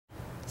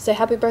Say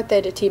happy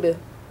birthday to T-Boo.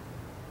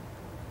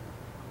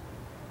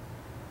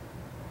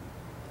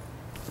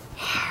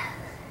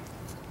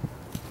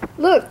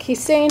 Look, he's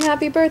saying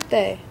happy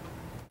birthday.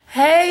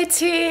 Hey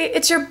T,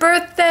 it's your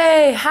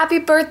birthday! Happy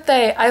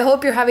birthday! I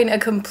hope you're having a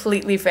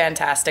completely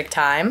fantastic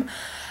time.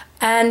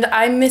 And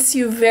I miss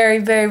you very,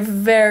 very,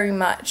 very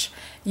much.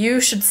 You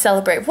should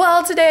celebrate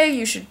well today,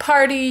 you should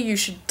party, you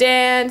should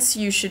dance,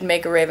 you should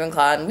make a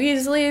Ravenclaw and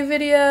Weasley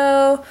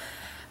video.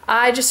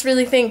 I just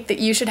really think that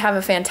you should have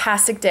a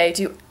fantastic day,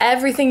 do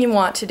everything you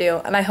want to do,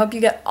 and I hope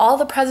you get all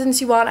the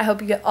presents you want, I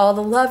hope you get all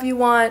the love you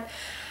want,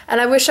 and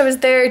I wish I was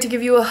there to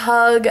give you a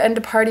hug and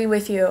to party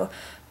with you.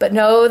 But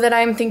know that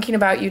I'm thinking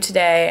about you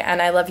today,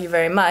 and I love you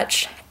very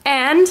much.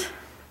 And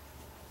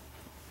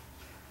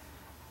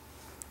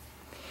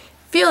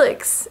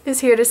Felix is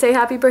here to say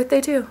happy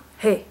birthday too.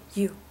 Hey,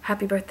 you,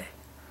 happy birthday.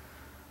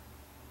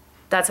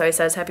 That's how he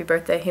says happy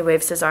birthday. He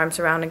waves his arms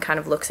around and kind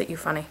of looks at you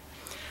funny.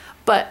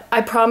 But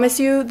I promise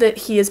you that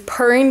he is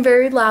purring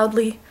very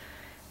loudly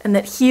and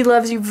that he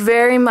loves you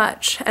very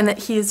much and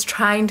that he is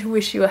trying to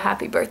wish you a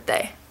happy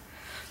birthday.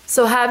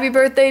 So happy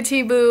birthday,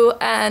 T-Boo,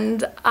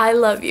 and I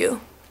love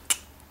you.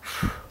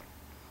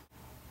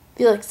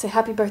 Felix, say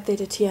happy birthday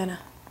to Tianna.